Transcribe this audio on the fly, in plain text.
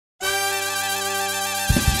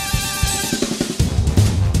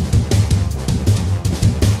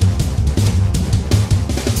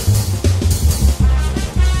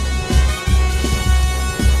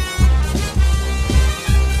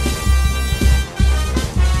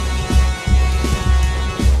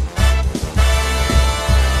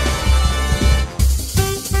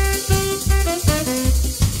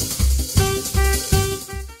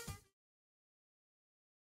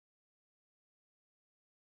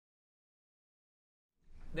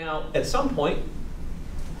Now, at some point,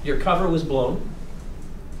 your cover was blown,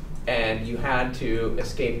 and you had to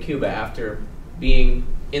escape Cuba after being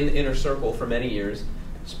in the inner circle for many years,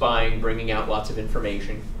 spying, bringing out lots of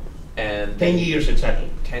information, and 10 years exactly.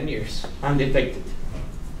 10 years. Undetected.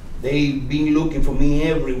 They've been looking for me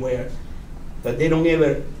everywhere, but they don't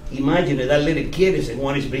ever imagine that little kid is the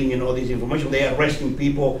one is bringing all this information. They are arresting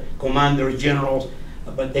people, commanders, generals,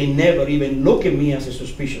 but they never even look at me as a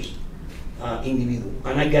suspicious individual.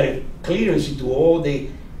 And I got a clearance into all the,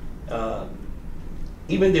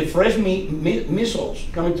 even the fresh missiles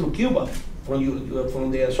coming through Cuba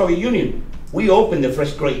from the Soviet Union. We open the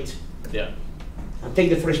fresh crate. Yeah. And take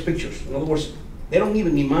the fresh pictures. In other words, they don't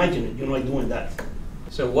even imagine it, like doing that.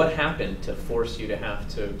 So what happened to force you to have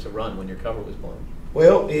to run when your cover was blown?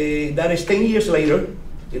 Well, that is 10 years later,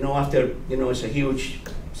 after, it's a huge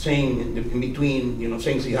thing in between,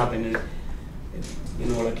 things that happen,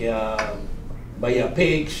 like by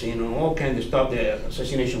pigs, all kinds of stuff, the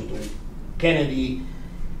assassination to Kennedy,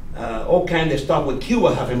 all kinds of stuff with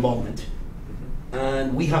Cuba have involvement. Mm-hmm.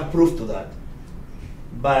 And we have proof to that.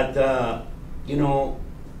 But,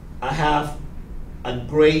 I have a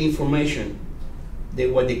great information that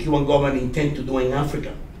what the Cuban government intend to do in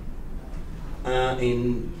Africa.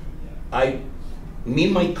 And I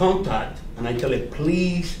meet my contact and I tell it,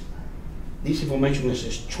 please, this information is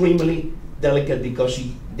extremely delicate because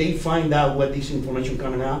they find out what this information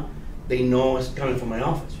coming out, they know it's coming from my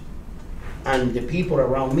office. And the people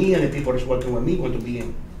around me and the people that's working with me going to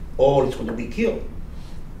be all it's going to be killed.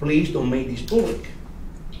 Please don't make this public.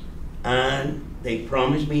 And they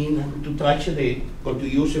promised me not to touch it. They're going to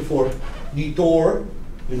use it for detour,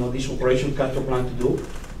 this operation Castro plan to do,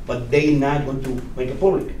 but they're not going to make it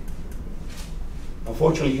public.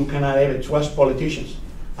 Unfortunately, you cannot ever trust politicians.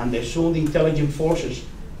 And as soon the intelligence forces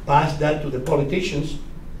pass that to the politicians,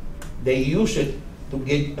 they use it to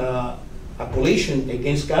get a coalition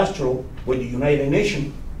against Castro with the United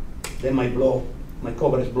Nations, then my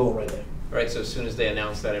cover is blown right there. Right, so as soon as they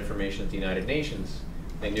announced that information at the United Nations,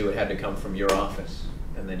 they knew it had to come from your office,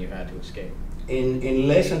 and then you had to escape. In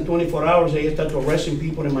less than 24 hours, they started arresting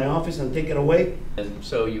people in my office and take it away. And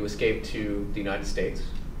so you escaped to the United States?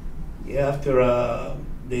 Yeah, after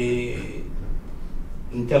the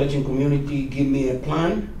intelligence community gave me a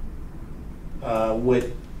plan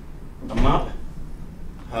with a map,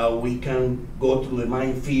 how we can go through the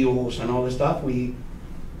minefields and all the stuff. We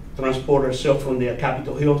transport ourselves from the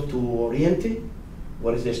Capitol Hill to Oriente,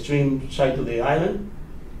 what is the extreme side of the island.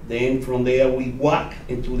 Then from there we walk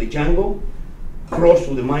into the jungle, cross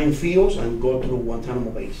through the minefields and go through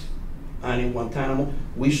Guantanamo base. And in Guantanamo,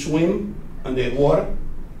 we swim underwater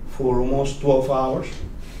for almost 12 hours.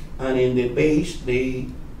 And in the base, they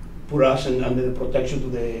put us under the protection to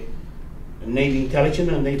the Navy intelligence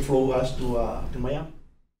and they flew us to Miami.